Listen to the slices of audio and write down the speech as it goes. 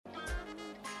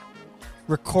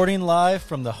Recording live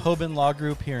from the Hoban Law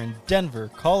Group here in Denver,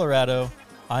 Colorado,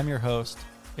 I'm your host,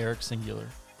 Eric Singular.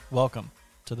 Welcome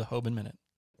to the Hoban Minute.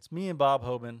 It's me and Bob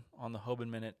Hoban on the Hoban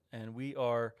Minute, and we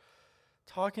are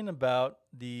talking about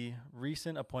the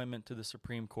recent appointment to the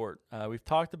Supreme Court. We've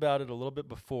talked about it a little bit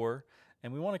before,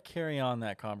 and we want to carry on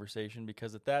that conversation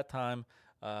because at that time,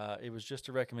 it was just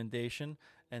a recommendation.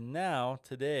 And now,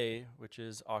 today, which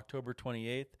is October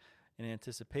 28th, in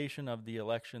anticipation of the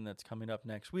election that's coming up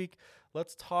next week,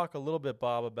 let's talk a little bit,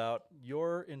 Bob, about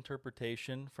your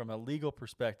interpretation from a legal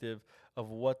perspective of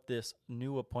what this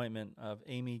new appointment of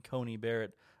Amy Coney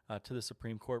Barrett to the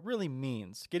Supreme Court really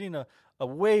means, getting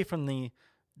away from the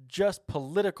just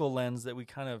political lens that we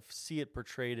kind of see it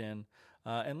portrayed in.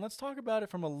 And let's talk about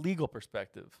it from a legal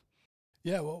perspective.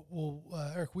 Yeah, well,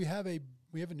 Eric, we have a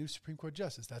new Supreme Court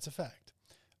justice. That's a fact.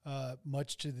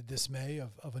 Much to the dismay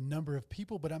of a number of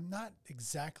people, but I'm not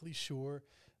exactly sure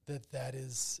that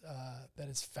is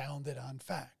founded on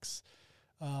facts.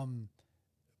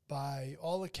 By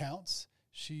all accounts,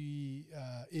 she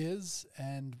is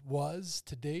and was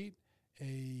to date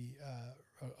a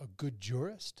good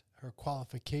jurist. Her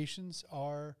qualifications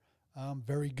are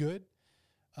very good.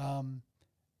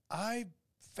 I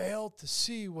fail to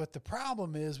see what the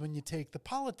problem is when you take the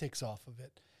politics off of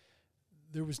it.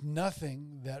 There was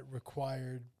nothing that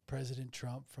required President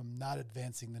Trump from not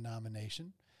advancing the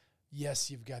nomination.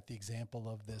 Yes, you've got the example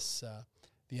of this,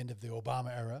 the end of the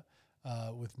Obama era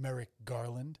with Merrick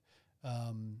Garland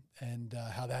and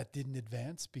how that didn't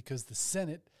advance because the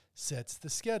Senate sets the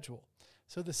schedule.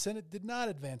 So the Senate did not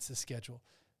advance the schedule.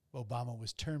 Obama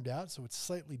was termed out, so it's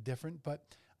slightly different. But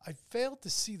I failed to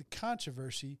see the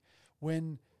controversy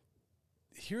when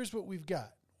here's what we've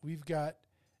got. We've got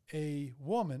a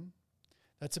woman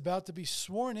that's about to be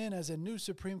sworn in as a new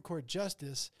Supreme Court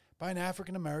justice by an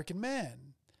African-American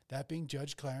man, that being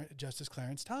Justice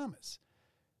Clarence Thomas.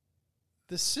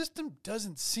 The system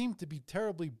doesn't seem to be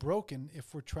terribly broken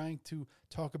if we're trying to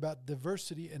talk about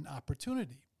diversity and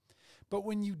opportunity. But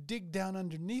when you dig down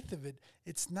underneath of it,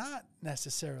 it's not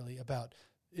necessarily about,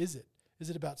 is it? Is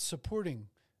it about supporting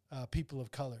people of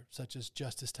color, such as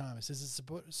Justice Thomas? Is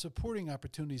it supporting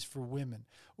opportunities for women?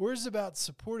 Or is it about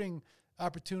supporting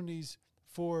opportunities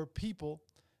for people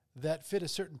that fit a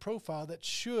certain profile that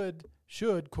should,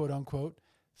 quote unquote,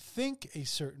 think a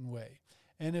certain way?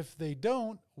 And if they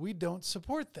don't, we don't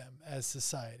support them as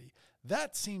society.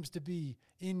 That seems to be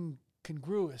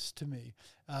incongruous to me.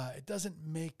 It doesn't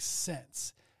make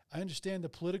sense. I understand the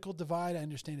political divide. I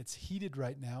understand it's heated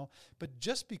right now. But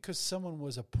just because someone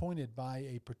was appointed by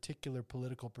a particular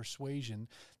political persuasion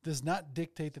does not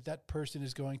dictate that that person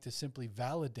is going to simply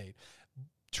validate.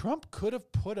 Trump could have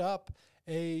put up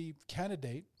a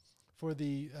candidate for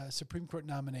the Supreme Court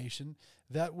nomination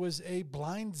that was a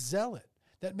blind zealot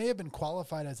that may have been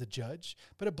qualified as a judge,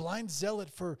 but a blind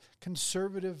zealot for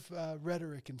conservative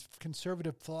rhetoric and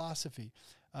conservative philosophy.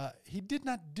 He did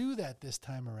not do that this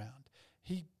time around.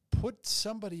 He put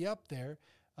somebody up there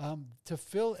to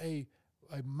fill a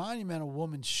monumental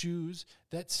woman's shoes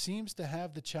that seems to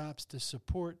have the chops to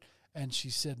support, and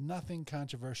she said nothing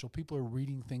controversial. People are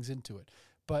reading things into it.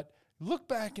 But look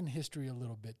back in history a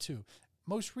little bit, too.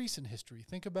 Most recent history.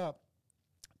 Think about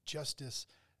Justice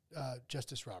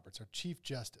Roberts, our Chief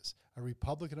Justice, a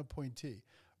Republican appointee.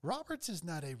 Roberts is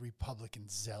not a Republican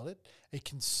zealot, a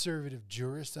conservative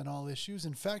jurist on all issues.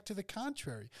 In fact, to the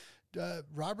contrary,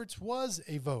 Roberts was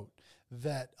a vote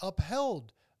that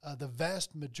upheld the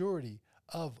vast majority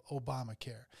of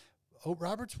Obamacare.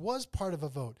 Roberts was part of a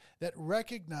vote that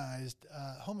recognized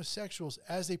homosexuals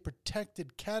as a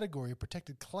protected category, a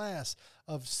protected class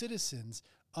of citizens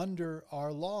under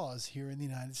our laws here in the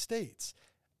United States.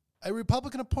 A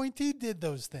Republican appointee did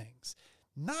those things,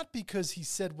 not because he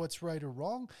said what's right or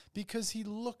wrong, because he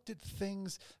looked at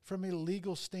things from a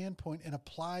legal standpoint and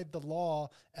applied the law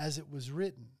as it was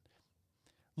written.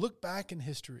 Look back in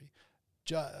history.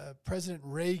 President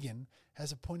Reagan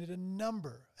has appointed a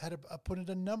number,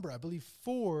 I believe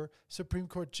 4 Supreme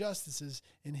Court justices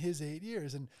in his 8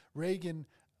 years. And Reagan,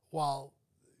 while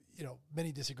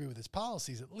many disagree with his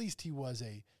policies, at least he was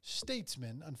a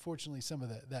statesman. Unfortunately, some of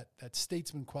that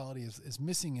statesman quality is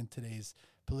missing in today's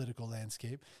political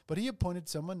landscape. But he appointed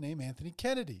someone named Anthony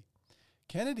Kennedy.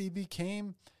 Kennedy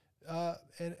became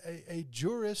a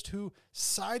jurist who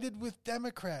sided with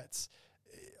Democrats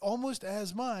almost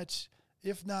as much,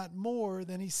 if not more,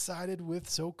 than he sided with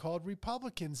so-called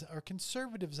Republicans or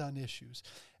conservatives on issues.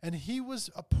 And he was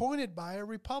appointed by a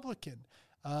Republican.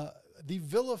 the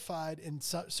vilified in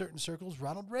certain circles,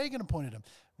 Ronald Reagan appointed him.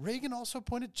 Reagan also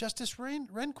appointed Justice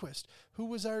Rehnquist, who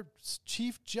was our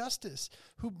Chief Justice,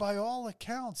 who by all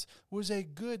accounts was a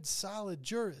good, solid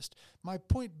jurist. My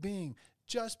point being,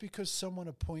 just because someone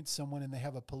appoints someone and they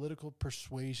have a political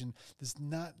persuasion does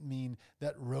not mean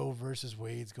that Roe versus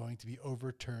Wade is going to be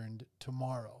overturned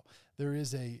tomorrow. There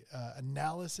is a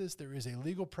analysis, there is a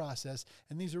legal process,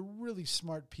 and these are really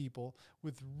smart people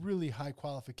with really high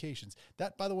qualifications.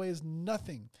 That, by the way, is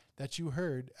nothing that you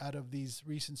heard out of these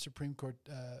recent Supreme Court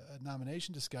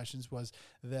nomination discussions was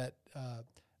that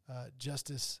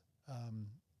Justice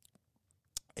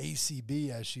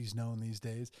ACB, as she's known these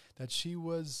days, that she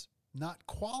was not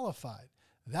qualified.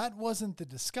 That wasn't the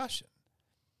discussion.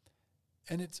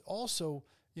 And it's also,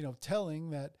 telling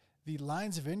that the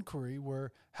lines of inquiry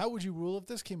were, how would you rule if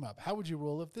this came up? How would you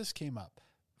rule if this came up?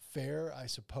 Fair, I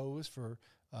suppose, for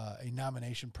a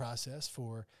nomination process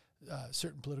for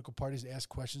certain political parties to ask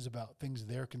questions about things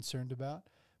they're concerned about.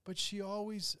 But she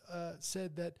always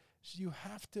said that you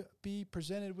have to be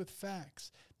presented with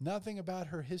facts. Nothing about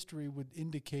her history would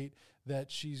indicate that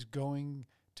she's going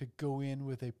to go in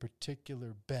with a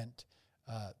particular bent.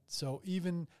 So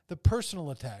even the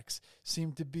personal attacks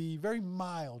seem to be very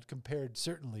mild compared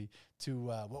certainly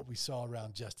to what we saw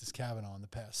around Justice Kavanaugh in the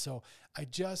past. So I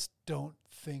just don't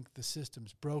think the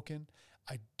system's broken.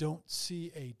 I don't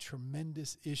see a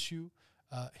tremendous issue.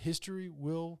 History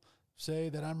will say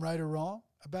that I'm right or wrong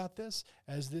about this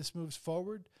as this moves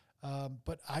forward.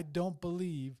 But I don't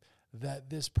believe that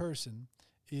this person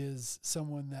is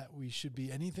someone that we should be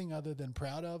anything other than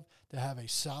proud of, to have a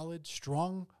solid,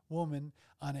 strong woman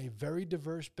on a very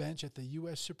diverse bench at the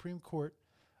U.S. Supreme Court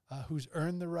who's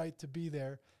earned the right to be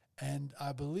there, and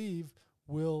I believe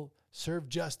will serve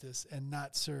justice and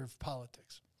not serve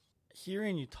politics.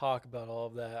 Hearing you talk about all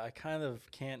of that, I kind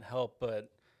of can't help but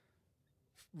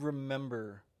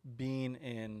remember being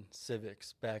in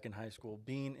civics back in high school,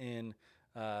 being in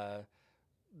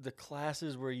the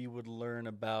classes where you would learn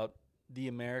about the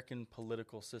American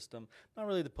political system, not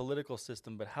really the political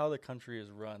system, but how the country is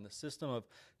run, the system of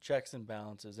checks and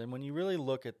balances. And when you really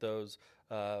look at those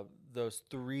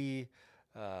three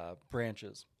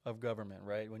branches of government,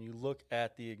 right? When you look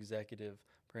at the executive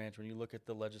branch, when you look at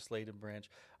the legislative branch,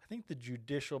 I think the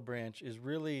judicial branch is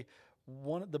really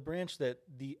the branch that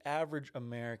the average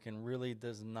American really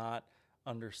does not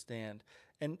understand.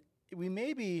 And we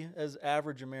maybe, as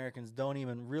average Americans, don't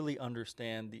even really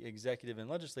understand the executive and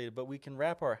legislative, but we can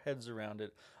wrap our heads around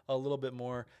it a little bit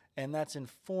more, and that's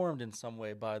informed in some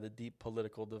way by the deep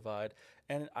political divide.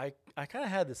 And I kind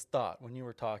of had this thought when you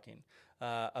were talking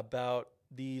about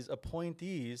these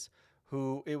appointees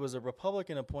who, it was a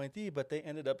Republican appointee, but they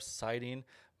ended up siding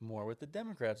more with the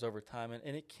Democrats over time.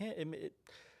 And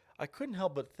I couldn't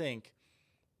help but think,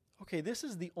 okay, this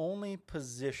is the only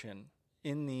position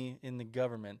in the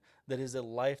government that is a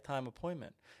lifetime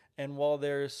appointment. And while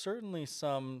there is certainly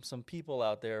some people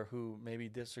out there who maybe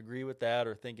disagree with that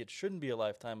or think it shouldn't be a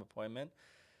lifetime appointment,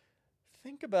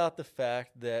 think about the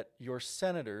fact that your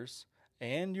senators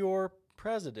and your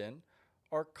president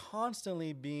are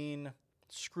constantly being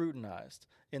scrutinized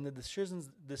in the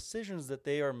decisions that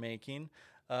they are making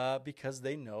because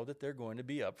they know that they're going to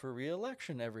be up for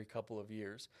re-election every couple of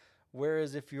years.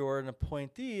 Whereas if you're an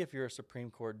appointee, if you're a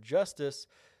Supreme Court justice,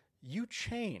 you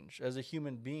change as a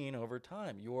human being over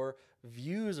time. Your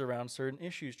views around certain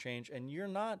issues change, and you're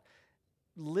not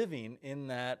living in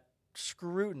that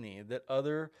scrutiny that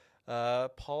other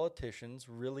politicians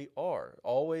really are,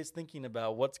 always thinking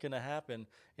about what's going to happen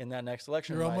in that next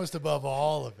election. You're almost above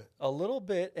all of it. A little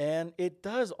bit, and it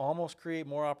does almost create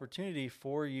more opportunity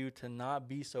for you to not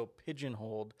be so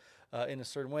pigeonholed in a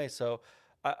certain way. So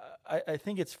I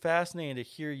think it's fascinating to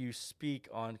hear you speak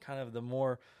on kind of the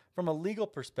more from a legal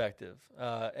perspective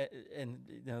and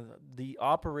the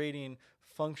operating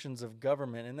functions of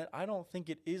government, and that I don't think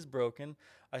it is broken.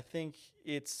 I think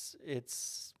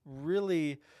it's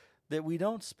really that we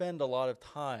don't spend a lot of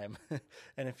time.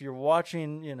 And if you're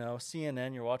watching,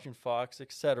 CNN, you're watching Fox,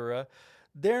 etc.,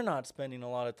 they're not spending a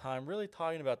lot of time really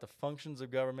talking about the functions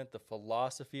of government, the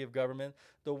philosophy of government,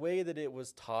 the way that it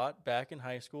was taught back in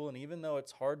high school. And even though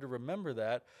it's hard to remember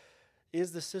that,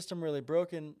 is the system really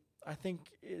broken? I think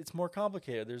it's more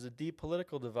complicated. There's a deep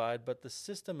political divide, but the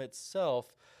system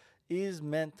itself is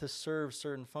meant to serve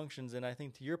certain functions. And I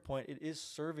think, to your point, it is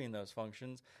serving those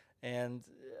functions. And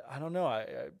I don't know,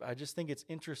 I just think it's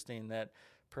interesting that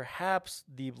perhaps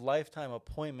the lifetime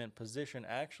appointment position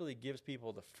actually gives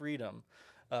people the freedom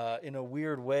in a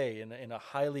weird way, in a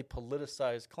highly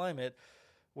politicized climate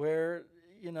where,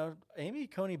 Amy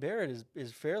Coney Barrett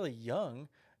is fairly young,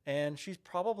 And she's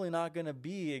probably not going to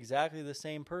be exactly the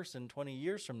same person 20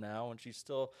 years from now when she's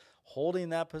still holding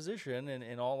that position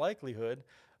in all likelihood.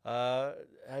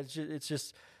 It's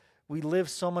just, we live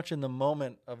so much in the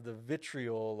moment of the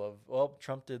vitriol of, well,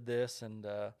 Trump did this. And,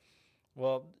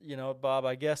 well, Bob,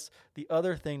 I guess the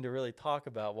other thing to really talk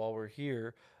about while we're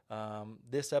here,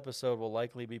 this episode will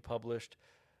likely be published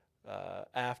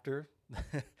after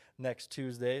next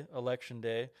Tuesday, Election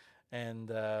Day.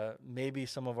 And maybe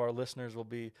some of our listeners will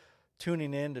be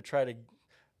tuning in to try to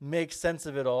make sense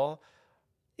of it all.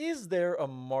 Is there a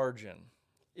margin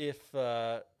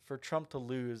for Trump to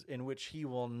lose in which he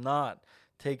will not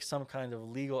take some kind of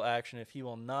legal action, if he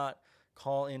will not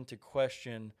call into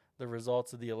question the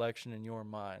results of the election in your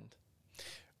mind?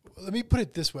 Let me put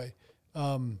it this way.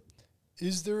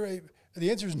 Is there the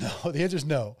answer is no. The answer is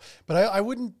no. But I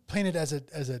wouldn't paint it as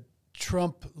a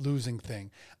Trump losing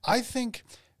thing. I think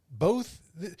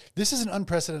this is an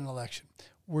unprecedented election.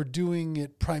 We're doing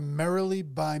it primarily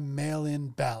by mail-in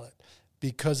ballot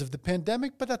because of the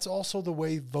pandemic, but that's also the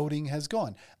way voting has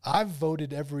gone. I've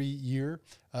voted every year,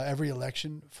 every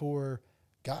election for,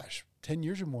 10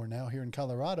 years or more now here in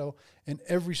Colorado, and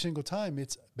every single time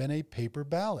it's been a paper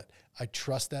ballot. I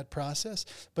trust that process,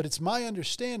 but it's my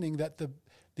understanding that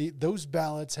those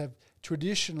ballots have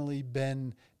traditionally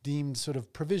been deemed sort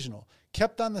of provisional,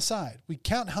 kept on the side. We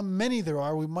count how many there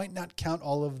are. We might not count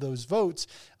all of those votes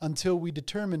until we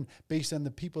determine, based on the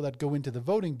people that go into the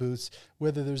voting booths,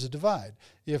 whether there's a divide.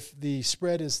 If the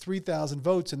spread is 3,000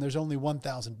 votes and there's only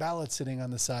 1,000 ballots sitting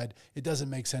on the side, it doesn't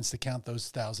make sense to count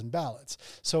those 1,000 ballots.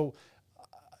 So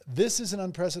this is an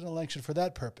unprecedented election for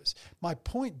that purpose. My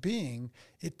point being,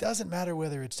 it doesn't matter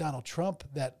whether it's Donald Trump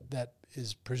that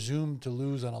is presumed to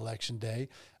lose on Election Day,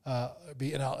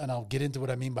 and I'll get into what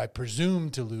I mean by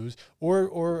presumed to lose, or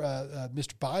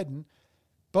Mr. Biden.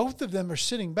 Both of them are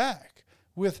sitting back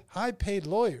with high-paid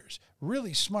lawyers,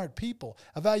 really smart people,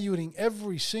 evaluating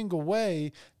every single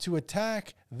way to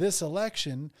attack this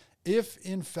election if,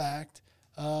 in fact,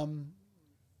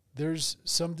 there's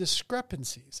some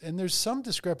discrepancies. And there's some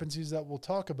discrepancies that we'll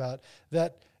talk about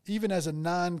that even as a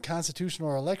non-constitutional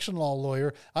or election law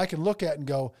lawyer, I can look at and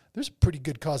go, there's a pretty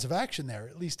good cause of action there,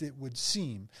 at least it would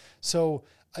seem. So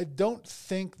I don't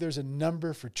think there's a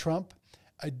number for Trump.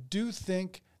 I do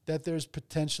think that there's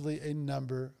potentially a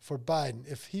number for Biden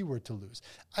if he were to lose.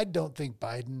 I don't think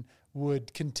Biden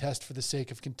would contest for the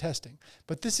sake of contesting,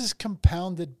 but this is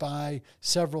compounded by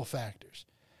several factors.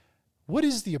 What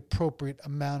is the appropriate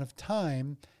amount of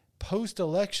time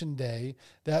post-election day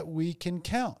that we can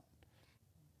count,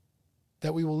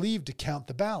 that we will leave to count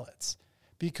the ballots?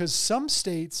 Because some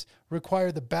states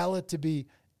require the ballot to be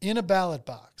in a ballot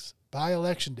box by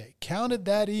Election Day, counted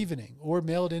that evening, or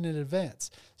mailed in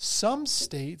advance. Some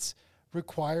states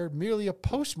require merely a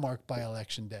postmark by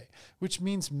Election Day, which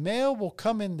means mail will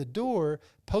come in the door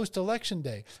post-Election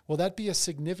Day. Will that be a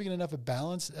significant enough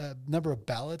number of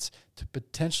ballots to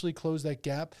potentially close that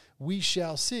gap? We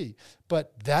shall see.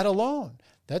 But that alone,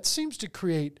 that seems to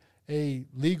create a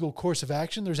legal course of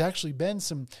action. There's actually been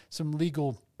some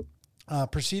legal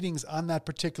proceedings on that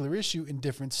particular issue in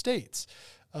different states.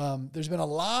 There's been a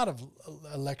lot of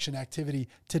election activity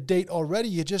to date already.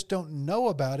 You just don't know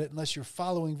about it unless you're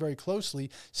following very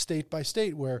closely state by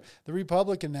state, where the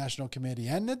Republican National Committee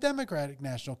and the Democratic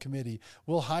National Committee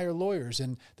will hire lawyers,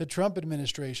 and the Trump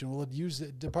administration will use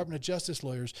the Department of Justice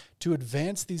lawyers to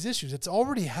advance these issues. It's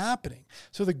already happening.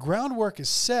 So the groundwork is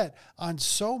set on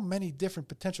so many different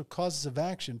potential causes of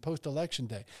action post-Election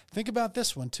Day. Think about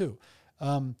this one too.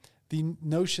 The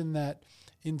notion that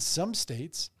in some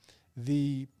states,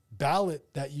 the ballot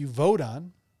that you vote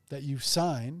on, that you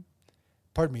fill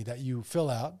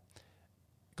out,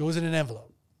 goes in an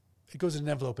envelope. It goes in an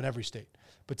envelope in every state.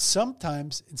 But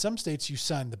sometimes, in some states, you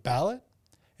sign the ballot.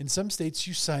 In some states,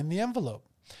 you sign the envelope.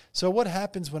 So what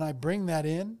happens when I bring that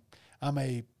in? I'm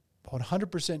a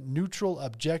 100% neutral,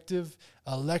 objective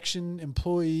election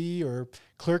employee or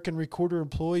clerk and recorder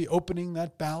employee opening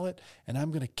that ballot, and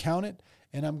I'm going to count it.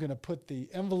 And I'm going to put the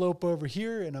envelope over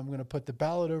here, and I'm going to put the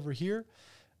ballot over here.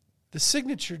 The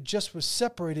signature just was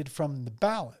separated from the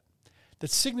ballot. The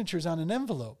signature is on an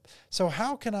envelope. So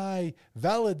how can I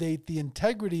validate the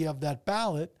integrity of that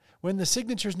ballot when the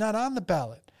signature is not on the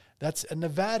ballot? That's a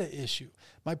Nevada issue.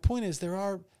 My point is there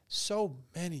are so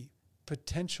many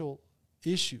potential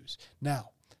issues. Now,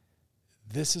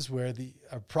 this is where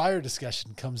our prior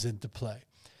discussion comes into play.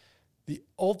 The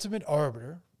ultimate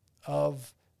arbiter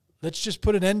of let's just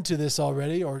put an end to this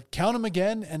already, or count them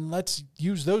again, and let's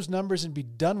use those numbers and be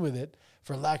done with it,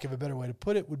 for lack of a better way to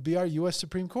put it, would be our U.S.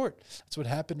 Supreme Court. That's what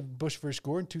happened in Bush versus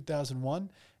Gore in 2001.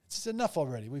 It's enough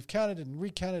already. We've counted and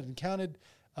recounted and counted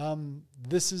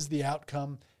this is the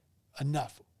outcome.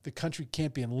 Enough. The country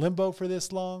can't be in limbo for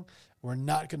this long. We're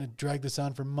not going to drag this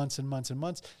on for months and months and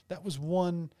months. That was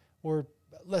one or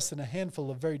less than a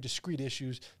handful of very discrete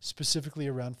issues, specifically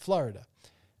around Florida.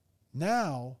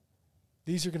 Now,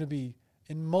 these are going to be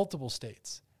in multiple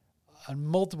states, on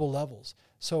multiple levels.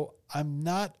 So I'm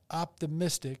not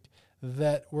optimistic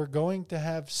that we're going to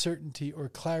have certainty or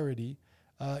clarity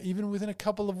even within a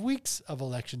couple of weeks of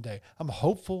Election Day. I'm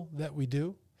hopeful that we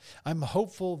do. I'm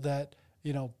hopeful that,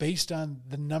 based on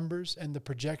the numbers and the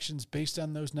projections based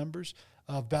on those numbers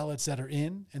of ballots that are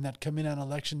in and that come in on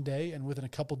Election Day and within a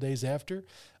couple days after,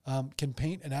 can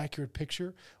paint an accurate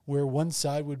picture where one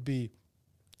side would be,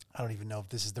 I don't even know if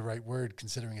this is the right word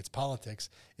considering it's politics,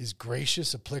 is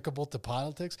gracious applicable to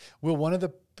politics? Will one of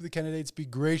the candidates be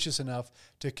gracious enough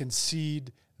to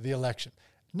concede the election?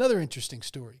 Another interesting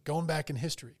story, going back in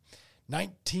history.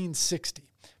 1960,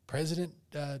 President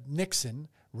Nixon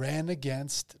ran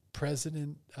against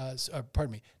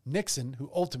Nixon, who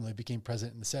ultimately became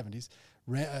president in the 70s,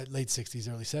 late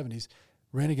 60s, early 70s,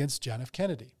 ran against John F.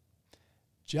 Kennedy.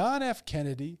 John F.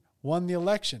 Kennedy won the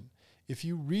election. If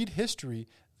you read history,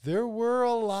 there were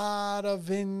a lot of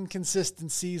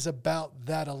inconsistencies about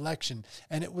that election,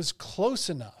 and it was close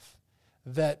enough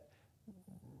that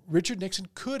Richard Nixon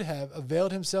could have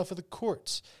availed himself of the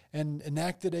courts and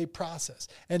enacted a process.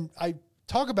 And I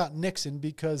talk about Nixon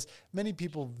because many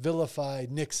people vilify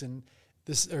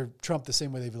Trump the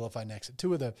same way they vilify Nixon.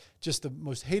 Two of the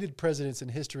most hated presidents in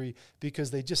history because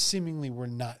they just seemingly were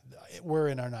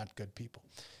and are not good people.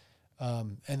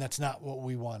 And that's not what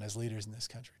we want as leaders in this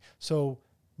country. So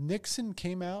Nixon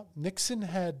came out. Nixon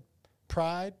had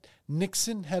pride.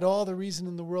 Nixon had all the reason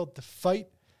in the world to fight.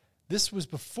 This was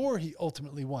before he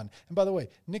ultimately won. And by the way,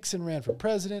 Nixon ran for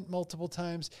president multiple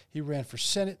times. He ran for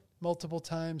Senate multiple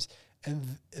times.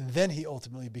 And then he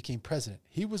ultimately became president.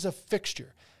 He was a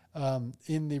fixture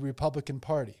in the Republican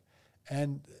Party.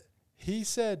 And he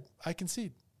said, I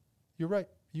concede. You're right.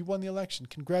 You won the election.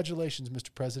 Congratulations,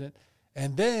 Mr. President.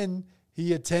 And then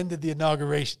he attended the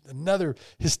inauguration. Another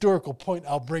historical point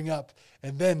I'll bring up,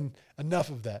 and then enough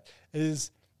of that,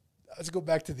 is let's go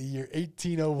back to the year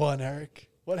 1801, Eric.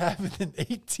 What happened in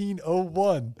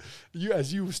 1801?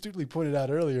 As you astutely pointed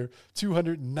out earlier,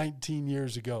 219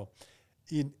 years ago.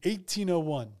 In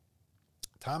 1801,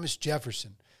 Thomas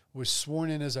Jefferson was sworn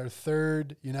in as our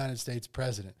third United States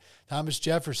president. Thomas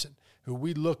Jefferson, who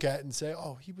we look at and say,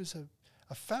 oh, he was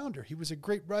a founder. He was a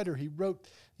great writer. He wrote,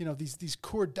 these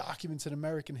core documents in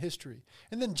American history.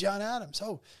 And then John Adams.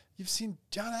 Oh, you've seen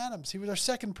John Adams. He was our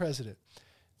second president.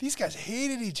 These guys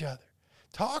hated each other.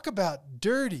 Talk about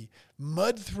dirty,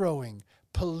 mud-throwing,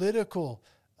 political,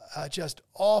 just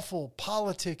awful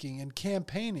politicking and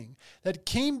campaigning that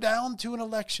came down to an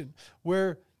election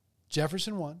where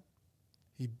Jefferson won.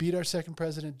 He beat our second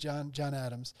president, John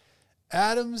Adams.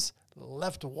 Adams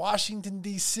left Washington,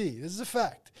 D.C., this is a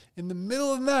fact, in the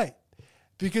middle of the night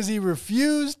because he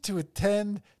refused to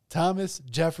attend Thomas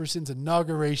Jefferson's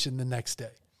inauguration the next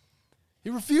day.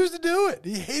 He refused to do it.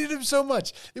 He hated him so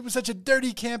much. It was such a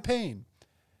dirty campaign.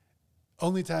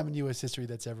 Only time in U.S. history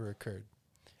that's ever occurred.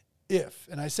 If,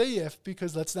 and I say if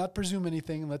because let's not presume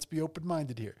anything and let's be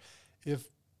open-minded here. If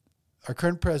our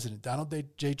current president, Donald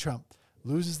J. Trump,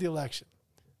 loses the election,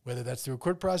 whether that's through a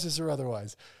court process or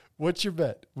otherwise, what's your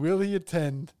bet? Will he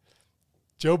attend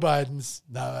Joe Biden's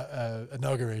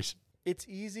inauguration? It's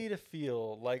easy to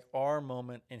feel like our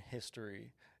moment in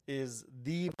history is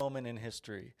the moment in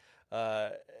history.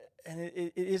 And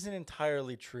it isn't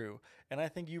entirely true. And I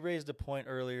think you raised a point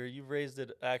earlier. You raised it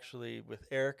actually with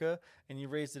Erica, and you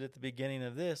raised it at the beginning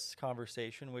of this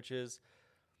conversation, which is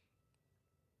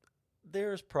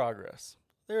there's progress.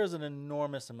 There is an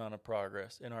enormous amount of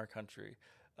progress in our country.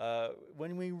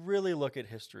 When we really look at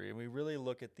history and we really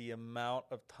look at the amount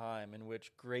of time in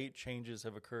which great changes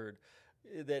have occurred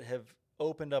that have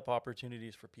opened up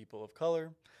opportunities for people of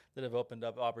color, that have opened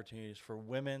up opportunities for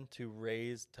women to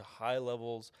raise to high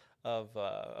levels of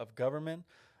government,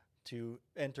 to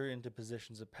enter into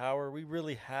positions of power. We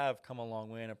really have come a long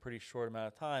way in a pretty short amount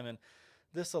of time. And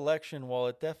this election, while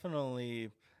it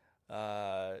definitely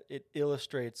it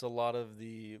illustrates a lot of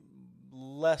the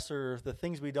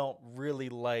things we don't really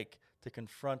like to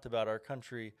confront about our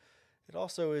country, it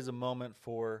also is a moment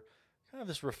for kind of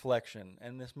this reflection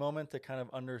and this moment to kind of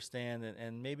understand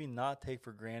and maybe not take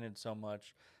for granted so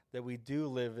much that we do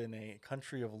live in a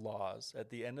country of laws at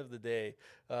the end of the day,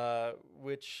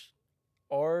 which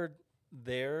are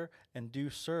there and do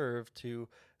serve to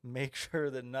make sure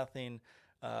that nothing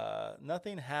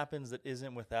nothing happens that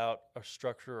isn't without a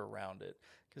structure around it.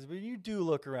 Because when you do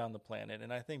look around the planet,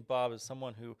 and I think Bob is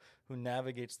someone who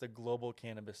navigates the global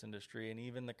cannabis industry, and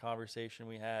even the conversation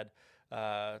we had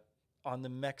on the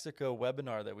Mexico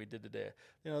webinar that we did today,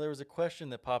 there was a question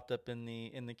that popped up in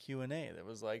the Q&A that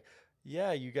was like,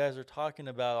 yeah, you guys are talking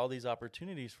about all these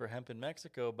opportunities for hemp in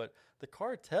Mexico, but the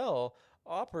cartel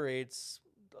operates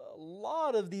a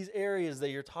lot of these areas that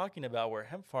you're talking about where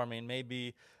hemp farming may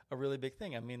be a really big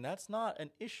thing. I mean, that's not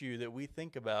an issue that we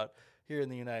think about here in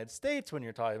the United States when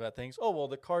you're talking about things. Oh, well,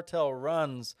 the cartel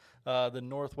runs the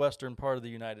northwestern part of the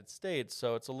United States,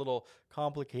 so it's a little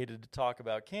complicated to talk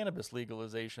about cannabis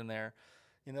legalization there.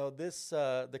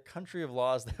 The country of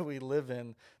laws that we live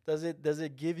in, does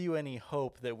it give you any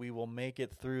hope that we will make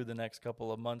it through the next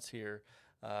couple of months here,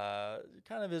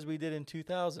 kind of as we did in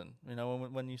 2000?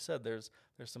 When you said there's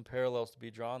some parallels to be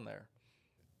drawn there.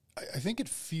 I think it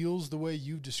feels the way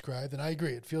you described, and I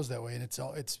agree, it feels that way, and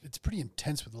it's pretty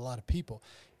intense with a lot of people.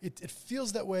 It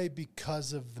feels that way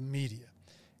because of the media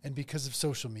and because of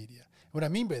social media. What I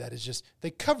mean by that is just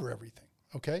they cover everything,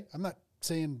 okay? I'm not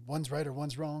saying one's right or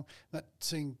one's wrong. I'm not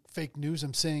saying fake news.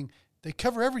 I'm saying they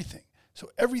cover everything. So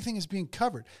everything is being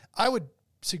covered. I would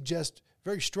suggest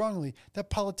very strongly that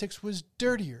politics was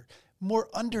dirtier, more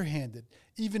underhanded,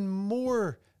 even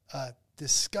more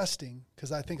disgusting,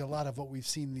 because I think a lot of what we've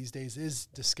seen these days is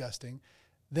disgusting,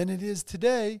 than it is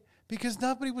today, because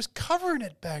nobody was covering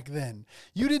it back then.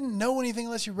 You didn't know anything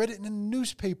unless you read it in a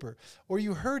newspaper or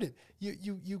you heard it.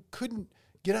 You couldn't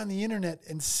get on the internet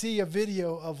and see a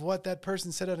video of what that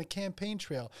person said on a campaign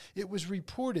trail. It was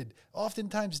reported,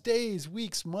 oftentimes days,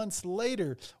 weeks, months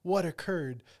later, what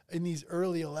occurred in these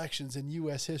early elections in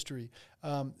U.S. history.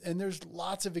 And there's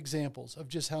lots of examples of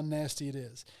just how nasty it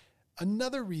is.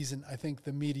 Another reason I think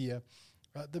the media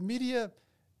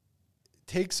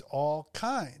takes all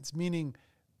kinds, meaning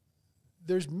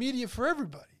there's media for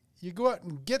everybody. You go out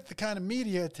and get the kind of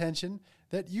media attention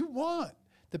that you want.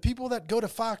 The people that go to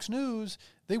Fox News,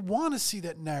 they want to see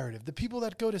that narrative. The people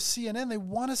that go to CNN, they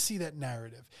want to see that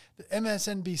narrative. The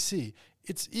MSNBC,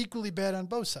 it's equally bad on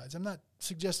both sides. I'm not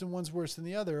suggesting one's worse than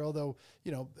the other, although,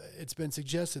 it's been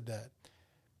suggested that.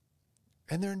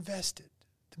 And they're invested.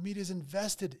 The media is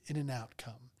invested in an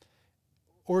outcome.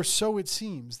 Or so it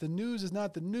seems. The news is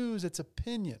not the news, it's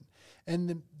opinion.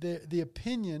 And the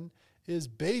opinion is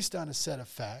based on a set of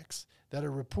facts that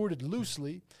are reported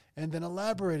loosely and then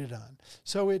elaborated on.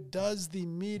 So it does the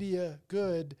media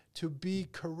good to be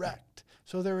correct.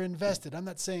 So they're invested. I'm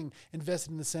not saying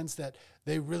invested in the sense that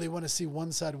they really want to see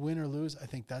one side win or lose. I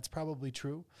think that's probably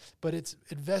true. But it's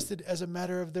invested as a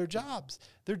matter of their jobs.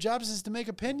 Their jobs is to make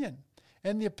opinion.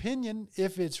 And the opinion,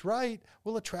 if it's right,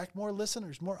 will attract more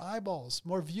listeners, more eyeballs,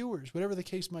 more viewers, whatever the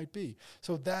case might be.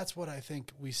 So that's what I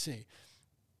think we see.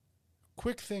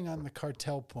 Quick thing on the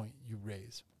cartel point you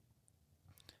raise.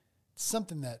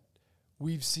 Something that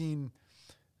we've seen,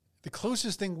 the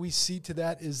closest thing we see to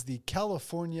that is the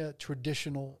California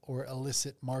traditional or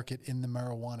illicit market in the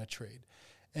marijuana trade.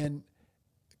 And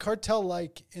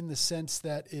cartel-like in the sense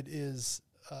that it is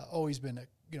always been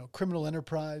a criminal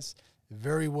enterprise,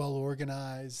 very well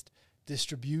organized,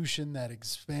 distribution that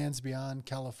expands beyond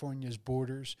California's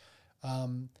borders.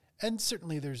 And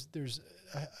certainly there's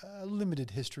a limited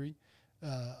history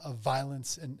of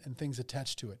violence and things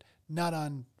attached to it. Not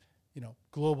on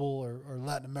global or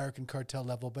Latin American cartel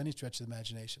level by any stretch of the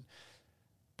imagination.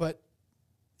 But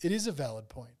it is a valid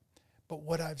point. But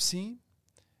what I've seen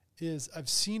is I've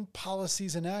seen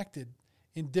policies enacted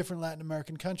in different Latin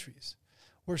American countries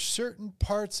where certain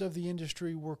parts of the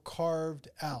industry were carved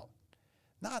out.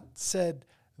 Not said,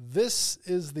 this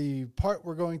is the part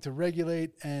we're going to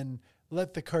regulate and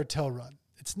let the cartel run.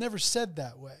 It's never said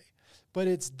that way. But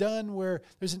it's done where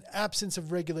there's an absence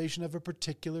of regulation of a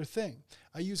particular thing.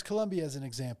 I use Colombia as an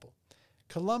example.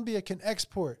 Colombia can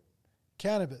export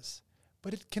cannabis,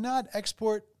 but it cannot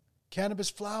export cannabis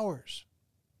flowers.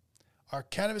 Are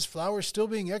cannabis flowers still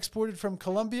being exported from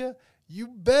Colombia? You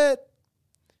bet.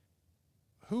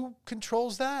 Who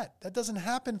controls that? That doesn't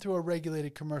happen through a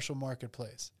regulated commercial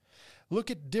marketplace.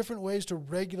 Look at different ways to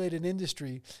regulate an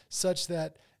industry such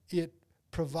that it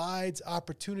provides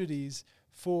opportunities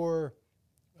for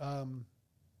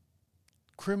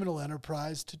criminal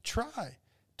enterprise to try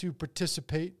to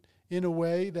participate in a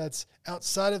way that's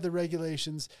outside of the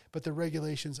regulations, but the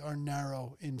regulations are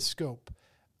narrow in scope.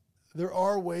 There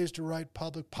are ways to write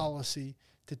public policy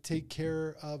to take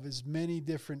care of as many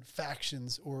different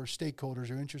factions or stakeholders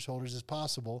or interest holders as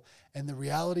possible. And the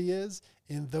reality is,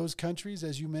 in those countries,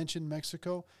 as you mentioned,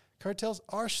 Mexico, cartels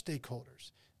are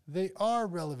stakeholders. They are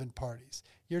relevant parties.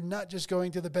 You're not just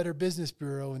going to the Better Business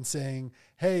Bureau and saying,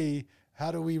 hey,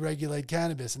 how do we regulate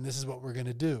cannabis? And this is what we're going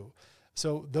to do.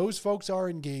 So those folks are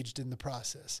engaged in the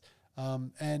process.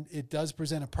 And it does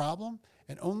present a problem,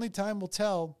 and only time will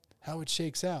tell how it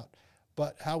shakes out.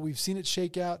 But how we've seen it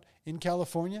shake out in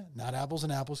California, not apples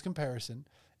and apples comparison,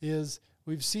 is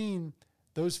we've seen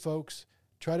those folks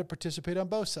try to participate on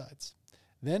both sides.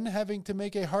 Then having to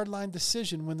make a hardline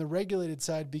decision when the regulated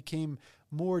side became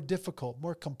more difficult,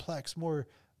 more complex, more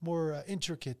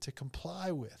intricate to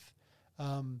comply with.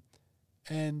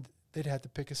 And they'd have to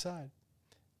pick a side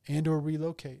and or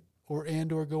relocate or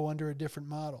go under a different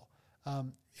model.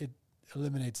 It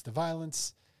eliminates the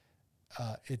violence.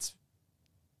 It's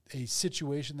a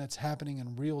situation that's happening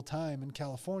in real time in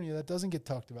California that doesn't get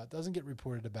talked about, doesn't get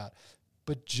reported about.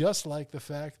 But just like the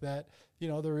fact that,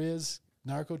 there is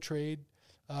narco trade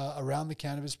around the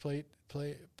cannabis plant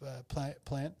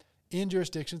in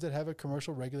jurisdictions that have a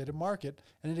commercial regulated market,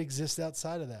 and it exists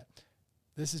outside of that.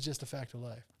 This is just a fact of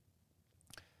life.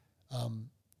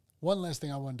 One last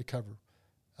thing I wanted to cover,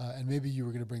 and maybe you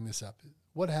were going to bring this up.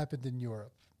 What happened in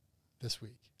Europe this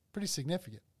week? Pretty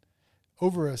significant.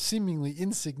 Over a seemingly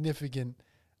insignificant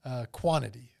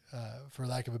quantity, for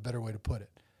lack of a better way to put it.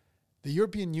 The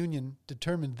European Union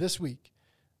determined this week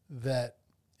that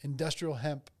industrial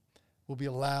hemp will be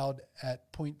allowed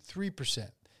at 0.3%,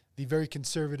 the very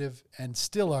conservative and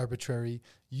still arbitrary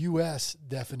U.S.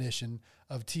 definition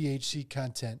of THC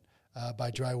content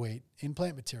by dry weight in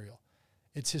plant material.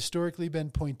 It's historically been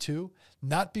 0.2,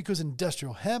 not because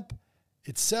industrial hemp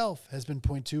itself has been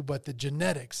 0.2, but the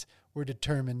genetics were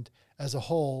determined as a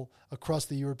whole across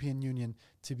the European Union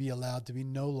to be allowed to be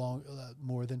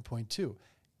more than 0.2.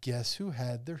 Guess who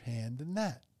had their hand in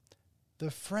that?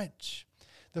 The French.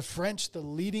 The French, the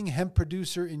leading hemp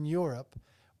producer in Europe,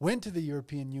 went to the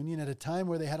European Union at a time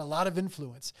where they had a lot of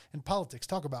influence in politics.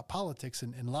 Talk about politics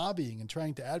and lobbying and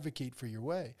trying to advocate for your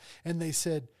way. And they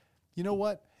said, you know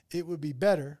what? It would be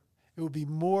better. It would be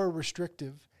more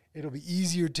restrictive. It'll be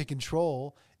easier to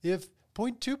control if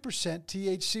 0.2%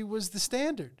 THC was the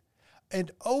standard.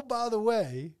 And oh, by the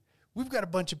way, we've got a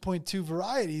bunch of 0.2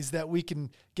 varieties that we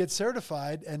can get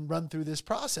certified and run through this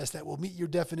process that will meet your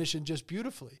definition just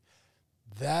beautifully.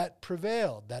 That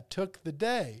prevailed. That took the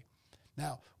day.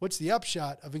 Now, what's the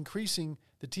upshot of increasing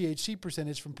the THC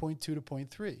percentage from 0.2 to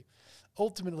 0.3?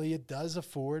 Ultimately, it does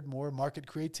afford more market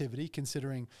creativity,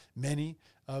 considering many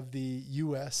of the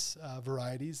U.S.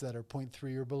 Varieties that are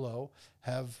 0.3 or below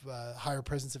have higher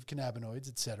presence of cannabinoids,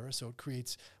 et cetera. So it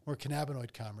creates more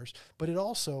cannabinoid commerce. But it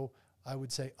also, I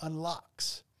would say,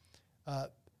 unlocks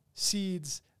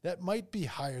seeds that might be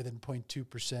higher than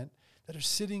 0.2% that are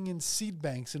sitting in seed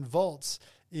banks and vaults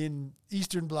in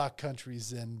Eastern Bloc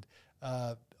countries and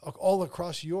all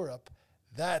across Europe.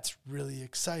 That's really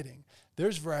exciting.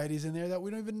 There's varieties in there that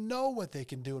we don't even know what they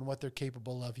can do and what they're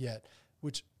capable of yet,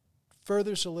 which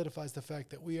further solidifies the fact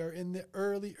that we are in the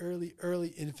early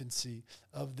infancy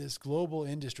of this global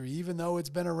industry, even though it's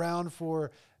been around for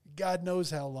God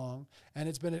knows how long, and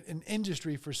it's been an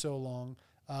industry for so long.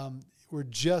 We're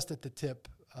just at the tip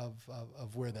of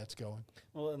where that's going.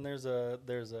 Well, and there's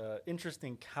a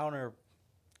interesting counterpart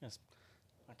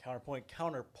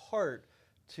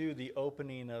to the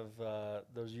opening of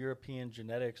those European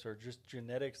genetics, or just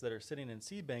genetics that are sitting in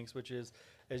seed banks, which is,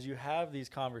 as you have these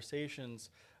conversations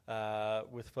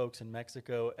with folks in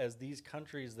Mexico, as these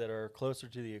countries that are closer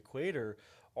to the equator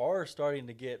are starting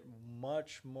to get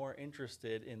much more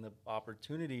interested in the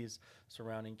opportunities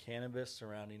surrounding cannabis,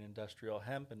 surrounding industrial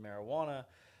hemp and marijuana,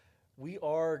 we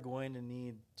are going to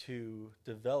need to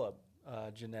develop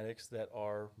genetics that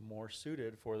are more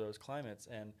suited for those climates.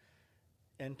 And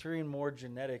entering more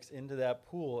genetics into that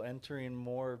pool, entering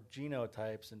more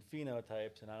genotypes and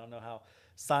phenotypes, and I don't know how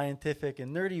scientific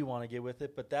and nerdy you want to get with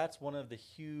it, but that's one of the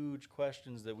huge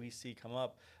questions that we see come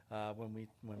up when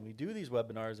we do these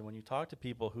webinars, and when you talk to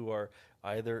people who are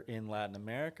either in Latin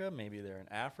America, maybe they're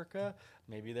in Africa,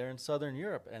 maybe they're in Southern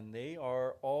Europe, and they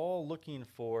are all looking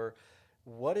for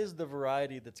what is the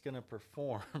variety that's going to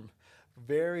perform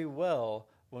very well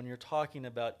when you're talking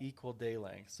about equal day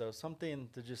length. So something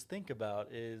to just think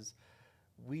about is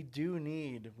we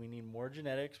need more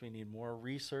genetics, we need more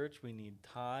research, we need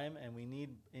time, and we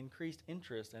need increased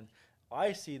interest. And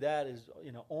I see that as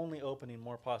only opening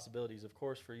more possibilities, of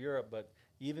course, for Europe, but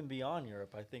even beyond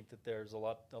Europe. I think that there's a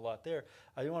lot there.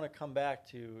 I do want to come back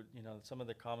to some of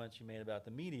the comments you made about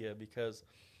the media, because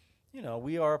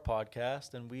we are a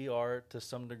podcast, and we are, to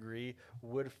some degree,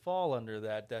 would fall under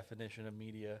that definition of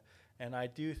media. And I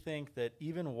do think that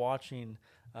even watching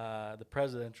the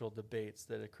presidential debates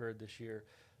that occurred this year,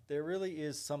 there really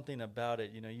is something about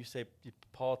it. You say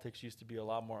politics used to be a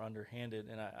lot more underhanded,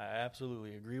 and I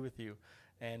absolutely agree with you.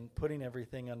 and putting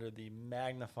everything under the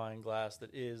magnifying glass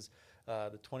that is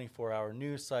the 24-hour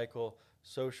news cycle,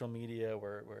 social media,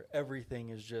 where everything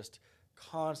is just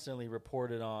constantly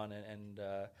reported on, and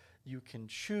you can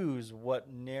choose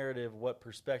what narrative, what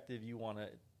perspective you want to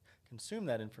consume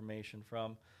that information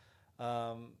from.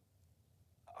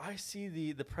 I see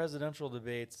the presidential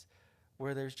debates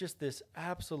where there's just this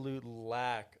absolute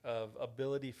lack of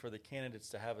ability for the candidates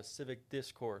to have a civic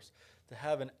discourse, to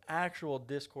have an actual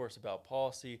discourse about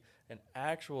policy, an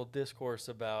actual discourse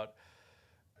about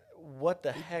what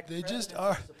the heck they just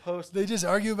supposed to. They just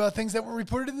argue about things that were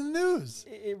reported in the news.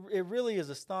 It really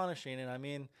is astonishing, and I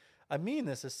mean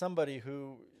this as somebody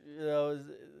who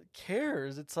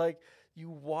cares. It's like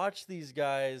you watch these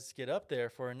guys get up there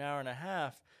for an hour and a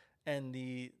half, and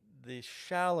the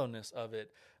shallowness of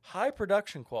it, high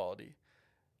production quality,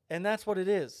 and that's what it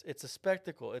is. It's a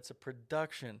spectacle. It's a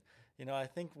production. I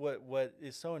think what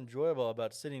is so enjoyable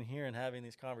about sitting here and having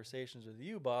these conversations with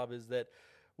you, Bob, is that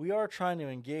we are trying to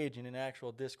engage in an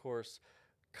actual discourse,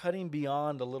 cutting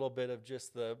beyond a little bit of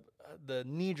just the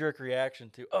knee-jerk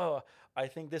reaction to, I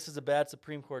think this is a bad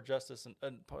Supreme Court justice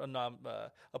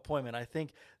appointment. I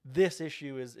think this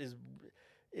issue is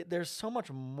there's so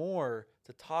much more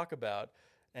to talk about,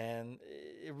 and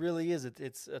it really is.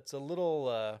 It's a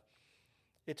little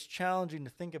it's challenging to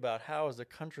think about how, as a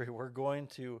country, we're going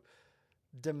to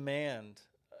demand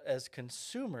as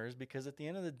consumers, because at the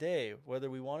end of the day,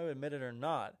 whether we want to admit it or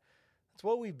not, that's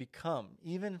what we've become.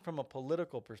 Even from a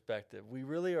political perspective, we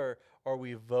really are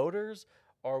we voters?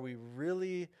 Are we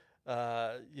really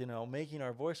making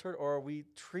our voice heard, or are we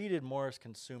treated more as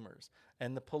consumers?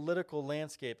 And the political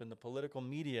landscape and the political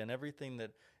media and everything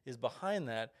that is behind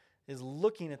that is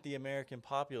looking at the American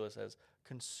populace as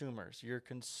consumers. You're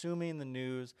consuming the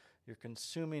news, you're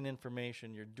consuming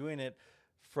information, you're doing it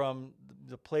from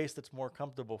the place that's more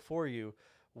comfortable for you.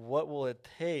 What will it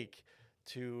take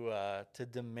to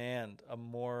demand a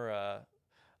more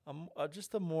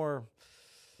just a more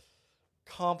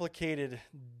complicated,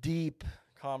 deep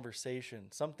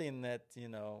conversation? Something that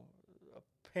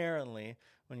apparently,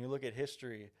 when you look at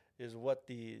history, is what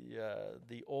the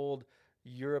old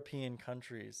European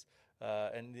countries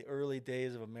and the early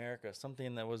days of America,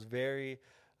 something that was very,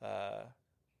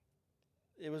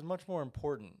 it was much more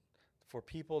important for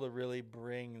people to really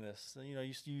bring this. You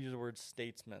used to use the word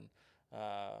statesman.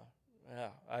 I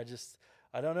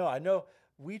don't know. I know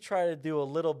we try to do a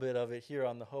little bit of it here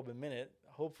on the Hoban Minute.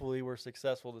 Hopefully we're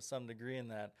successful to some degree in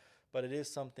that, but it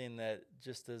is something that,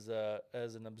 just as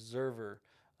an observer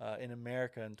in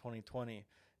America in 2020,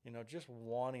 just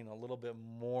wanting a little bit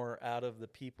more out of the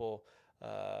people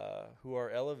who are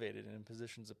elevated in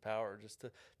positions of power,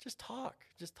 just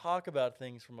talk about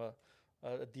things from a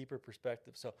deeper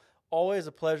perspective. So always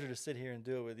a pleasure to sit here and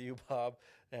do it with you, Bob.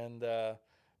 And,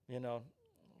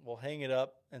 we'll hang it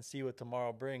up and see what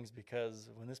tomorrow brings,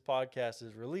 because when this podcast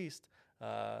is released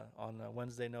on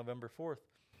Wednesday, November 4th,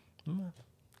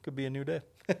 could be a new day.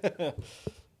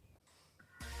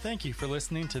 Thank you for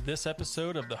listening to this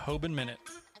episode of the Hoban Minute.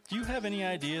 Do you have any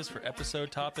ideas for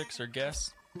episode topics or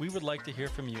guests? We would like to hear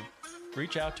from you.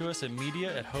 Reach out to us at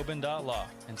media@hoban.law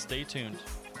and stay tuned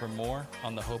for more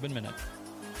on the Hoban Minute.